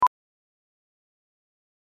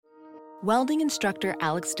Welding instructor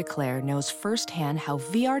Alex DeClaire knows firsthand how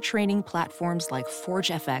VR training platforms like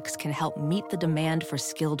ForgeFX can help meet the demand for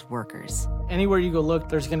skilled workers. Anywhere you go look,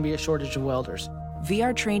 there's going to be a shortage of welders.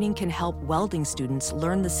 VR training can help welding students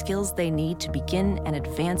learn the skills they need to begin and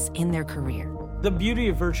advance in their career. The beauty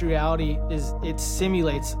of virtual reality is it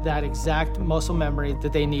simulates that exact muscle memory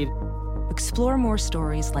that they need. Explore more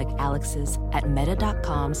stories like Alex's at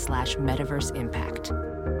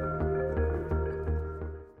meta.com/metaverseimpact.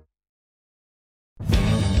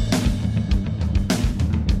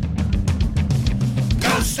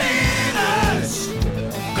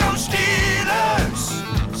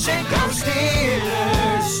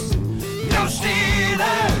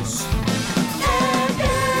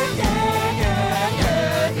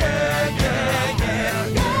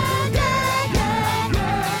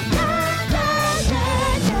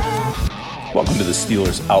 Welcome to the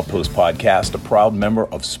Steelers Outpost Podcast, a proud member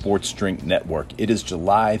of Sports Drink Network. It is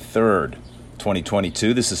July 3rd,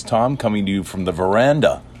 2022. This is Tom coming to you from the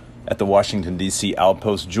veranda at the Washington, D.C.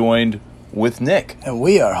 Outpost, joined with Nick. And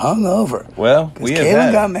we are hungover. Well, we have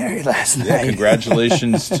Kaylin got married last night. Yeah,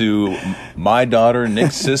 congratulations to my daughter,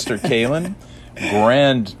 Nick's sister, Kaylin.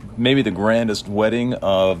 Maybe the grandest wedding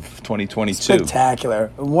of 2022.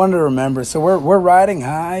 Spectacular. One to remember. So we're riding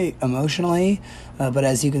high emotionally, but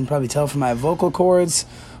as you can probably tell from my vocal cords,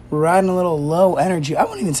 we're riding a little low energy. I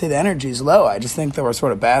wouldn't even say the energy is low. I just think that we're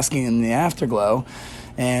sort of basking in the afterglow.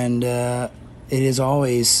 And it is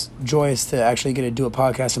always joyous to actually get to do a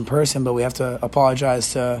podcast in person, but we have to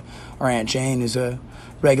apologize to our Aunt Jane, who's a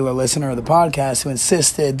regular listener of the podcast, who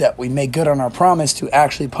insisted that we make good on our promise to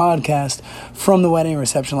actually podcast from the wedding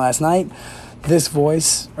reception last night. This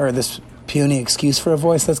voice, or this puny excuse for a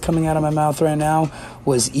voice that's coming out of my mouth right now,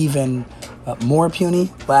 was even more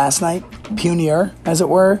puny last night, punier, as it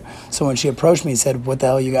were. So when she approached me and said, "What the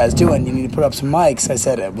hell are you guys doing? You need to put up some mics," I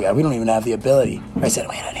said, "We don't even have the ability." I said,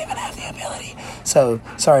 "We don't even have the ability." So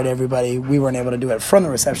sorry to everybody. We weren't able to do it from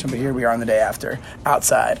the reception, but here we are on the day after,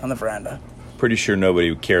 outside on the veranda. Pretty sure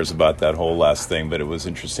nobody cares about that whole last thing, but it was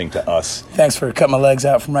interesting to us. Thanks for cutting my legs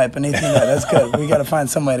out from right beneath me. That's good. We got to find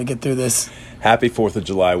some way to get through this. Happy 4th of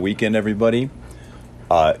July weekend, everybody.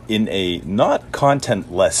 In a not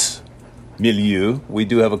content-less milieu, we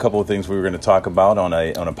do have a couple of things we were going to talk about on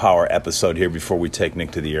a power episode here before we take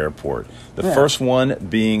Nick to the airport. The first one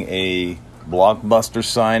being a blockbuster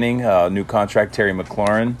signing, new contract, Terry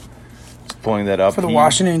McLaurin. Just pulling that up. For the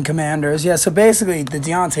Washington Commanders. Yeah, so basically the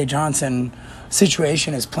Diontae Johnson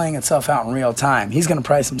situation is playing itself out in real time. He's going to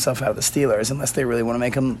price himself out of the Steelers unless they really want to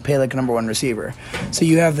make him pay like a number one receiver. So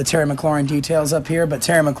you have the Terry McLaurin details up here, but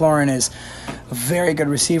Terry McLaurin is a very good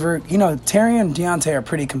receiver. You know, Terry and Diontae are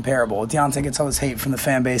pretty comparable. Diontae gets all this hate from the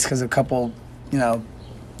fan base because of a couple,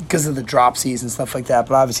 because of the dropsies and stuff like that,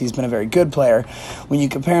 but obviously he's been a very good player. When you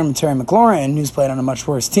compare him to Terry McLaurin, who's played on a much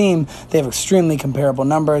worse team, they have extremely comparable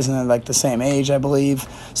numbers, and they're like the same age, I believe.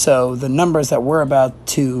 So the numbers that we're about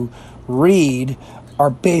to read are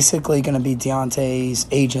basically going to be Diontae's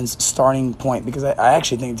agent's starting point, because I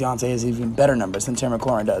actually think Diontae has even better numbers than Terry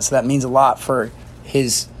McLaurin does. So that means a lot for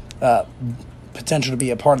his potential to be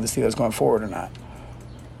a part of the Steelers going forward or not.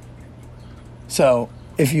 So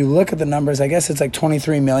if you look at the numbers, I guess it's like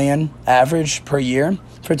 $23 million average per year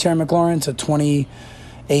for Terry McLaurin. It's a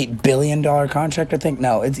 $28 billion contract, I think.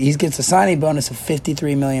 No, he gets a signing bonus of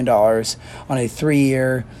 $53 million on a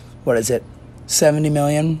 3-year, $70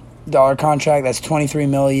 million contract. That's $23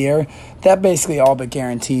 million a year. That basically all but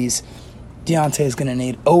guarantees Diontae is going to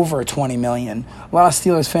need over $20 million. A lot of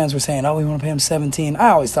Steelers fans were saying, we want to pay him $17. I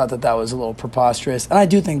always thought that was a little preposterous. And I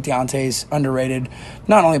do think Diontae's underrated,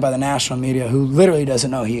 not only by the national media, who literally doesn't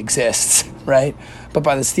know he exists, right? But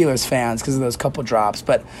by the Steelers fans because of those couple drops.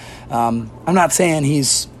 But I'm not saying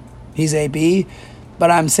he's AB, but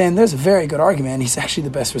I'm saying there's a very good argument. He's actually the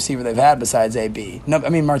best receiver they've had besides AB. No, I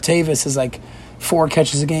mean, Martavis is like 4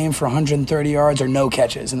 catches a game for 130 yards or no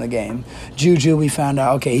catches in the game. Juju, we found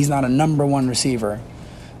out, okay, he's not a number one receiver.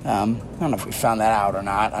 I don't know if we found that out or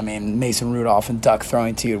not. I mean, Mason Rudolph and Duck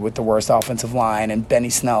throwing to you with the worst offensive line and Benny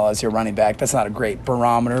Snell as your running back. That's not a great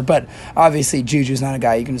barometer. But obviously, Juju's not a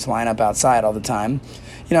guy you can just line up outside all the time.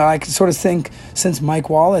 I could sort of think since Mike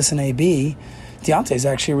Wallace and AB, Diontae is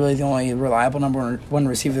actually really the only reliable number one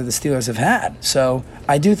receiver the Steelers have had. So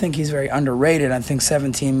I do think he's very underrated. I think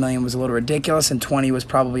 $17 million was a little ridiculous, and $20 was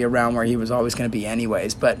probably around where he was always going to be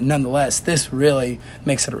anyways. But nonetheless, this really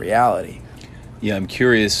makes it a reality. Yeah, I'm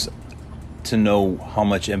curious to know how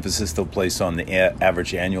much emphasis they'll place on the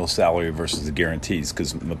average annual salary versus the guarantees,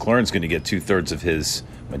 because McLaurin's going to get 2/3 of his,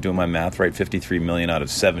 am I doing my math right, $53 million out of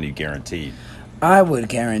 $70 guaranteed. I would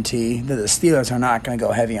guarantee that the Steelers are not going to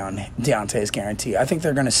go heavy on Diontae's guarantee. I think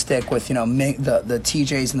they're going to stick with, the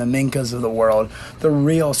TJs and the Minkas of the world, the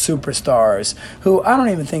real superstars, who I don't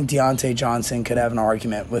even think Diontae Johnson could have an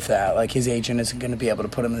argument with that. Like, his agent isn't going to be able to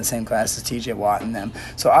put him in the same class as TJ Watt and them.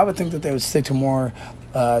 So I would think that they would stick to more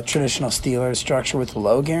traditional Steelers structure with the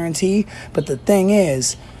low guarantee. But the thing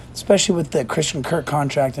is, especially with the Christian Kirk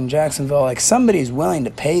contract in Jacksonville, like, somebody's willing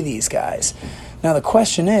to pay these guys. Now, the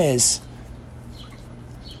question is,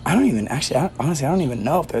 honestly, I don't even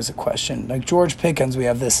know if there's a question. Like, George Pickens, we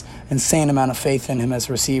have this insane amount of faith in him as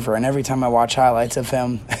a receiver, and every time I watch highlights of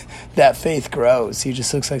him, that faith grows. He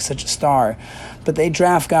just looks like such a star. But they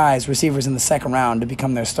draft guys, receivers in the second round, to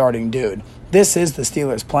become their starting dude. This is the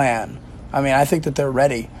Steelers' plan. I mean, I think that they're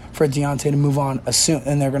ready for Diontae to move on,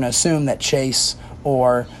 and they're going to assume that Chase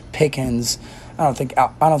or Pickens, I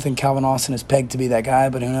don't think Calvin Austin is pegged to be that guy,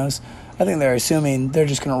 but who knows? I think they're assuming they're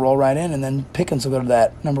just going to roll right in, and then Pickens will go to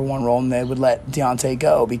that number one role, and they would let Diontae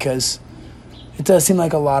go, because it does seem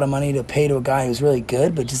like a lot of money to pay to a guy who's really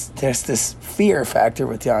good, but just there's this fear factor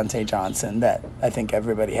with Diontae Johnson that I think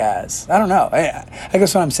everybody has. I don't know. I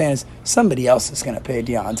guess what I'm saying is somebody else is going to pay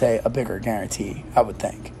Diontae a bigger guarantee, I would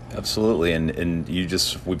think. Absolutely, and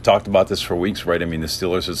we've talked about this for weeks, right? I mean, the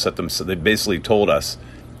Steelers have set them, so they basically told us,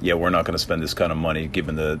 yeah, we're not going to spend this kind of money,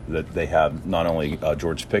 given that they have not only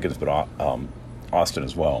George Pickens, but Austin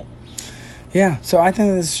as well. Yeah, so I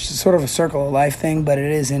think this is sort of a circle of life thing, but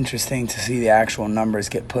it is interesting to see the actual numbers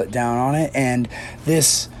get put down on it. And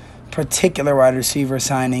this particular wide receiver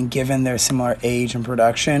signing, given their similar age and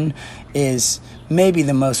production, is maybe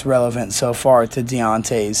the most relevant so far to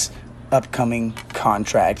Diontae's upcoming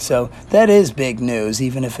contract. So that is big news,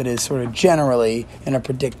 even if it is sort of generally in a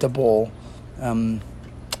predictable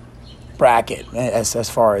bracket as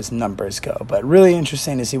far as numbers go. But really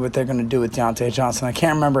interesting to see what they're going to do with Diontae Johnson. I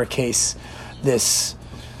can't remember a case this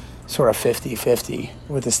sort of 50-50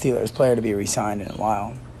 with the Steelers player to be re-signed in a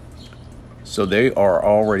while. So they are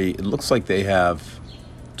already, it looks like they have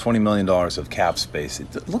 $20 million of cap space.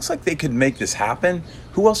 It looks like they could make this happen.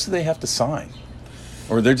 Who else do they have to sign?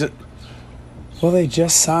 Or they're just... Well, they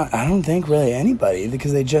just signed, I don't think really anybody,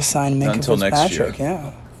 because they just signed Minka Fitzpatrick.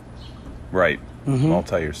 Yeah. Right.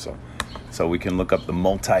 Multi-year stuff. So we can look up the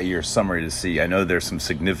multi-year summary to see. I know there's some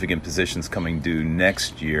significant positions coming due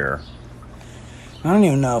next year. I don't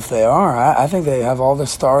even know if they are. I think they have all the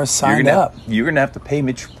stars signed up. You're going to have to pay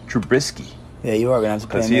Mitch Trubisky. Yeah, you are going to have to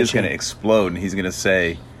pay Mitch. Because he is going to explode, and he's going to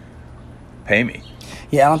say, pay me.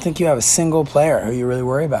 Yeah, I don't think you have a single player who you really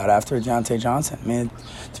worry about after Diontae Johnson. I mean,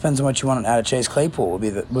 it depends on what you want out of Chase Claypool would be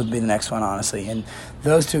the next one, honestly. And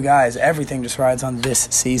those two guys, everything just rides on this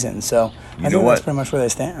season. So I think that's pretty much where they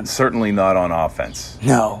stand. Certainly not on offense.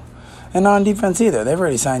 No. And not on defense either. They've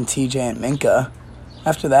already signed TJ and Minka.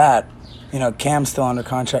 After that, Cam's still under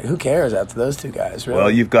contract. Who cares after those two guys, really?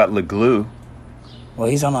 Well, you've got LeGlue. Well,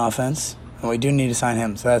 he's on offense, and we do need to sign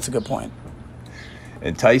him, so that's a good point.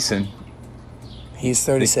 And Tyson. He's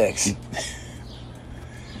 36.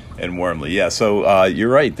 And Wormley, yeah. So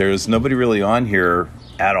you're right. There's nobody really on here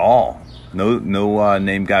at all. No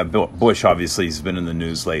name guy. Bush, obviously, has been in the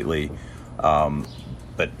news lately.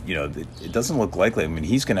 But, it doesn't look likely. I mean,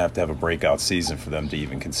 he's going to have a breakout season for them to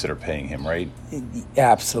even consider paying him, right?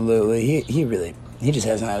 Absolutely. He just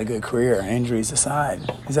hasn't had a good career, injuries aside.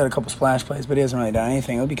 He's had a couple splash plays, but he hasn't really done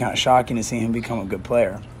anything. It would be kind of shocking to see him become a good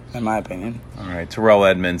player, in my opinion. All right, Terrell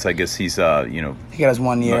Edmonds, I guess he's, he got his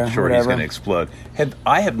 1 year. Not sure he's going to explode.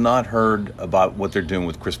 I have not heard about what they're doing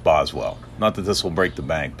with Chris Boswell. Not that this will break the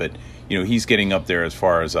bank, but, he's getting up there as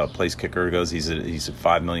far as place kicker goes. He's at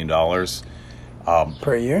 $5 million.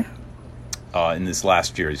 Per year? In this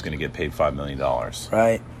last year, he's going to get paid $5 million.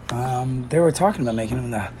 Right. They were talking about making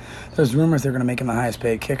him there's rumors they're going to make him the highest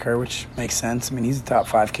paid kicker, which makes sense. I mean, he's a top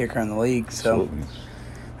 5 kicker in the league, so... Absolutely.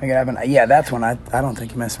 Yeah, that's one I don't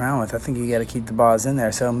think you mess around with. I think you got to keep the balls in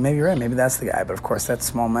there. So maybe you're right. Maybe that's the guy. But, of course, that's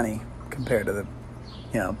small money compared to the,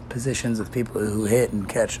 positions of people who hit and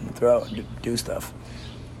catch and throw and do stuff.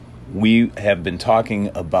 We have been talking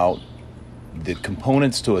about the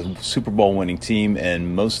components to a Super Bowl winning team,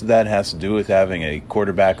 and most of that has to do with having a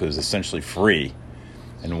quarterback who's essentially free.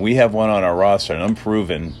 And we have one on our roster, an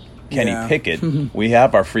unproven Kenny Pickett. We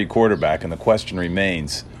have our free quarterback, and the question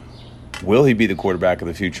remains, will he be the quarterback of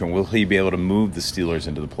the future, and will he be able to move the Steelers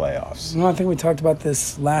into the playoffs? Well, I think we talked about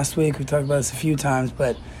this last week. We talked about this a few times,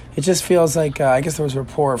 but it just feels like, I guess there was a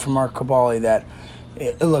report from Mark Cabali that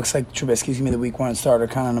it looks like Trubisky's going to be the week 1 starter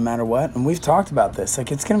kind of no matter what. And we've talked about this.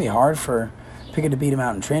 Like, it's going to be hard for Pickett to beat him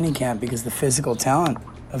out in training camp because the physical talent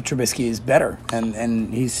of Trubisky is better.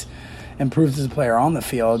 And he's improves as a player on the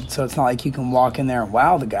field. So it's not like you can walk in there and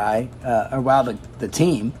wow the guy or wow the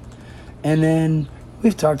team. And then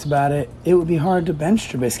we've talked about it. It would be hard to bench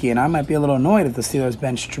Trubisky, and I might be a little annoyed if the Steelers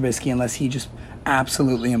bench Trubisky unless he just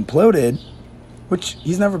absolutely imploded, which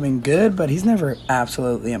he's never been good, but he's never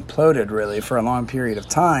absolutely imploded really for a long period of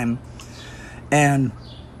time. And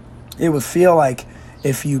it would feel like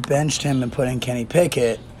if you benched him and put in Kenny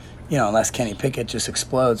Pickett, unless Kenny Pickett just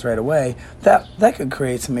explodes right away, that could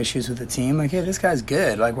create some issues with the team. Like, hey, this guy's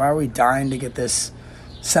good. Like, why are we dying to get this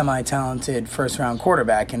semi-talented first-round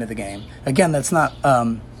quarterback into the game? Again, that's not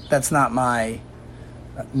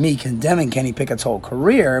me condemning Kenny Pickett's whole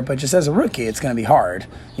career, but just as a rookie, it's going to be hard,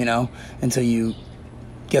 until you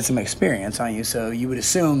get some experience on you. So you would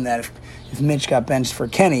assume that if Mitch got benched for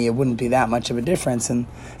Kenny, it wouldn't be that much of a difference. And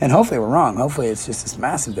hopefully we're wrong. Hopefully it's just this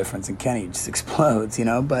massive difference and Kenny just explodes,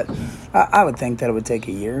 But I would think that it would take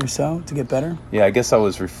a year or so to get better. Yeah, I guess I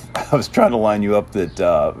was trying to line you up that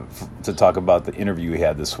to talk about the interview we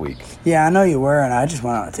had this week. Yeah, I know you were, and I just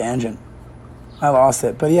went on a tangent. I lost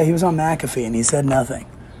it. But, yeah, he was on McAfee, and he said nothing.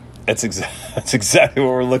 That's exactly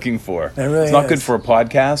what we're looking for. It's not good for a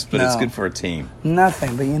podcast, but it's good for a team.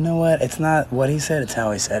 Nothing. But you know what? It's not what he said. It's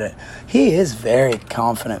how he said it. He is very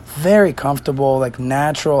confident, very comfortable, like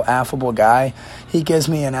natural, affable guy. He gives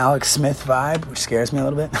me an Alex Smith vibe, which scares me a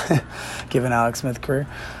little bit, given Alex Smith's career.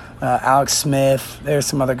 Alex Smith, there's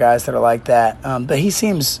some other guys that are like that. But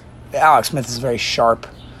Alex Smith is very sharp.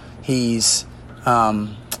 He's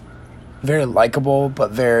very likable,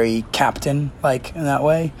 but very captain-like in that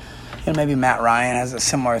way. And maybe Matt Ryan has a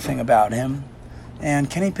similar thing about him. And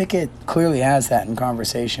Kenny Pickett clearly has that in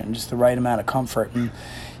conversation, just the right amount of comfort. And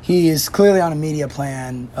he is clearly on a media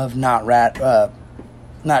plan of not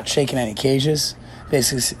shaking any cages.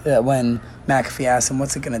 Basically, when McAfee asked him,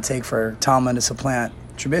 what's it going to take for Tomlin to supplant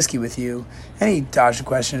Trubisky with you? And he dodged the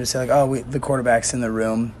question to say, the quarterback's in the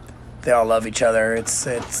room. They all love each other.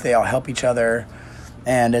 They all help each other.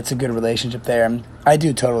 And it's a good relationship there. And I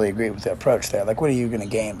do totally agree with the approach there. Like, what are you going to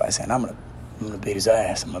gain by saying, I'm gonna beat his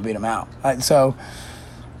ass, I'm going to beat him out? So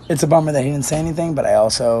it's a bummer that he didn't say anything, but I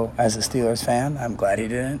also, as a Steelers fan, I'm glad he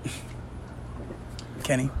didn't.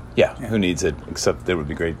 Kenny? Yeah, who needs it, except it would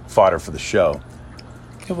be great fodder for the show.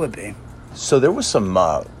 It would be. So there was some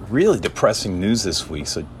really depressing news this week.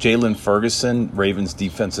 So Jalen Ferguson, Ravens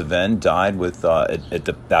defensive end, died with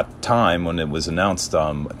that time when it was announced,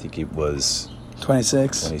 I think it was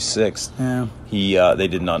 26th. Yeah. They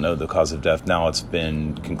did not know the cause of death. Now it's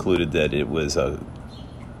been concluded that it was a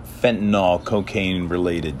fentanyl,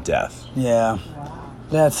 cocaine-related death. Yeah.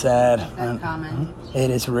 That's sad. That's common. It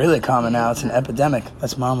is really common now. It's an epidemic.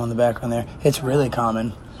 That's Mom on the background there. It's really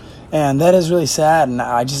common. And that is really sad. And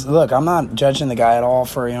I'm not judging the guy at all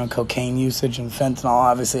for, cocaine usage and fentanyl.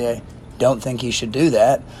 Obviously, I don't think he should do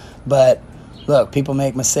that. But, look, people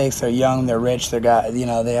make mistakes. They're young. They're rich. They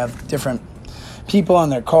have different people in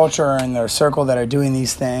their culture and their circle that are doing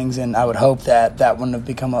these things, and I would hope that wouldn't have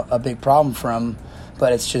become a big problem for them.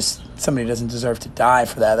 But it's just somebody doesn't deserve to die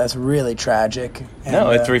for that. That's really tragic. And, no,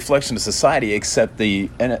 it's a reflection of society, except the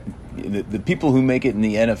people who make it in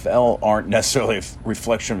the NFL aren't necessarily a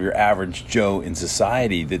reflection of your average Joe in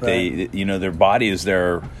society. That right. Their body is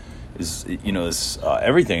everything.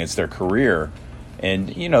 It's their career, and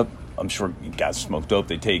I'm sure guys smoke dope.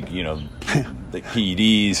 They take, the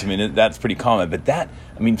PEDs. I mean, that's pretty common. But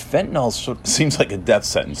fentanyl seems like a death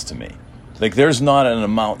sentence to me. Like, there's not an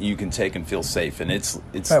amount you can take and feel safe, and it's.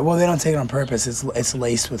 Right. Well, they don't take it on purpose. It's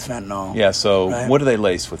laced with fentanyl. Yeah. So, right? What do they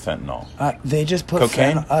lace with fentanyl? They just put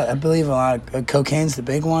cocaine. I believe a lot of cocaine's the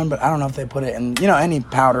big one, but I don't know if they put it in any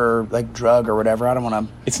powder like drug or whatever. I don't want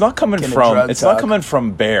to. It's not coming from. It's not coming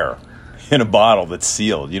from Bayer in a bottle that's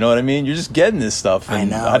sealed. You know what I mean? You're just getting this stuff.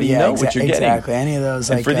 And I know. How do you know what you're getting? Exactly. Any of those.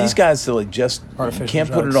 And for these guys to just can't drugs.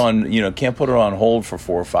 put it on. Can't put it on hold for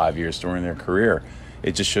 4 or 5 years during their career.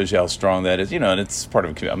 It just shows you how strong that is. And it's part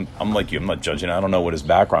of it. I'm like you. I'm not judging. I don't know what his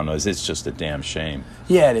background is. It's just a damn shame.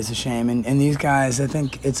 Yeah, it is a shame. And these guys, I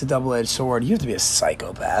think it's a double-edged sword. You have to be a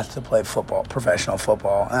psychopath to play football, professional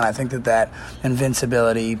football. And I think that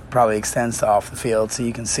invincibility probably extends to off the field, so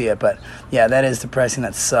you can see it. But, yeah, that is depressing.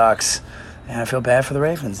 That sucks. And I feel bad for the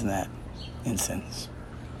Ravens in that instance.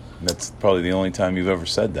 That's probably the only time you've ever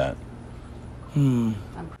said that.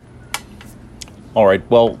 All right,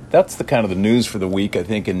 well, that's the kind of the news for the week, I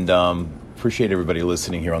think, and appreciate everybody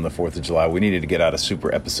listening here on the 4th of July. We needed to get out a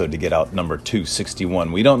super episode to get out number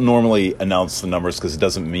 261. We don't normally announce the numbers because it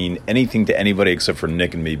doesn't mean anything to anybody except for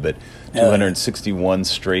Nick and me, but 261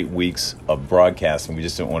 straight weeks of broadcasting. We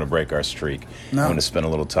just didn't want to break our streak. No. I want to spend a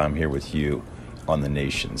little time here with you on the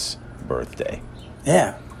nation's birthday.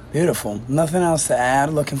 Yeah. Beautiful. Nothing else to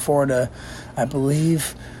add. Looking forward to, I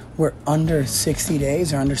believe we're under 60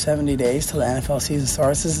 days or under 70 days till the NFL season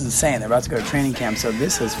starts. This is insane. They're about to go to training camp, so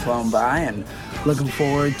this has flown by, and looking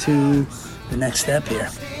forward to the next step here.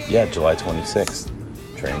 Yeah, July 26th.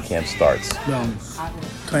 Training camp starts. Boom.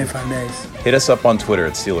 25 days. Hit us up on Twitter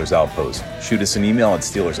at Steelers Outpost. Shoot us an email at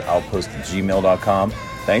SteelersOutpost@gmail.com.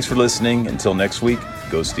 Thanks for listening. Until next week,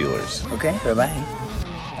 go Steelers. Okay, bye-bye.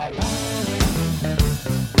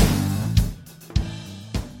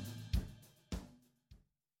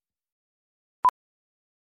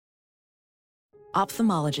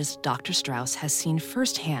 Ophthalmologist Dr. Strauss has seen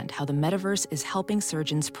firsthand how the metaverse is helping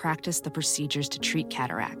surgeons practice the procedures to treat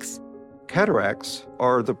cataracts. Cataracts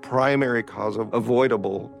are the primary cause of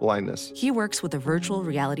avoidable blindness. He works with a virtual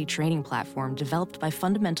reality training platform developed by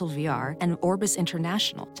Fundamental VR and Orbis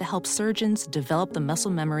International to help surgeons develop the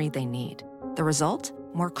muscle memory they need. The result?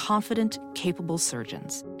 More confident, capable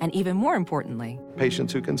surgeons. And even more importantly,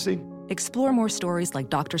 Patients who can see. explore more stories like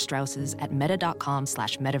Dr. Strauss's at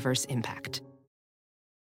meta.com/metaverseimpact.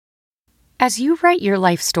 As you write your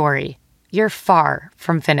life story, you're far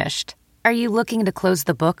from finished. Are you looking to close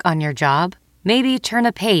the book on your job? Maybe turn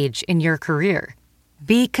a page in your career?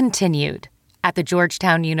 Be continued at the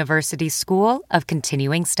Georgetown University School of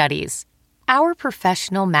Continuing Studies. Our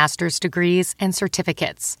professional master's degrees and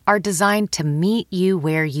certificates are designed to meet you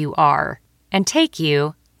where you are and take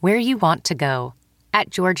you where you want to go. At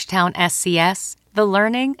Georgetown SCS, the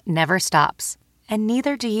learning never stops, and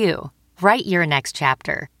neither do you. Write your next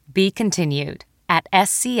chapter. Be continued at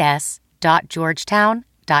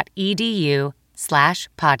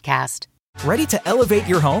scs.georgetown.edu/podcast. Ready to elevate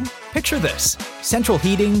your home? Picture this: central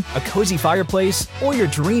heating, a cozy fireplace, or your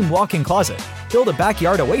dream walk-in closet. Build a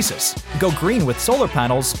backyard oasis, go green with solar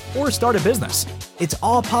panels, or start a business. It's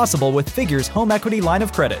all possible with Figure's home equity line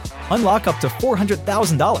of credit. Unlock up to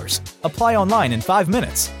 $400,000. Apply online in 5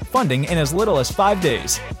 minutes. Funding in as little as 5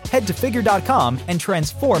 days. Head to Figure.com and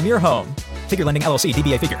transform your home. Figure Lending LLC,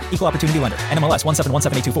 DBA Figure, Equal Opportunity Lender, NMLS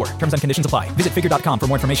 1717824. Terms and conditions apply. Visit Figure.com for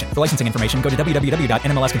more information. For licensing information, go to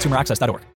www.nmlsconsumeraccess.org.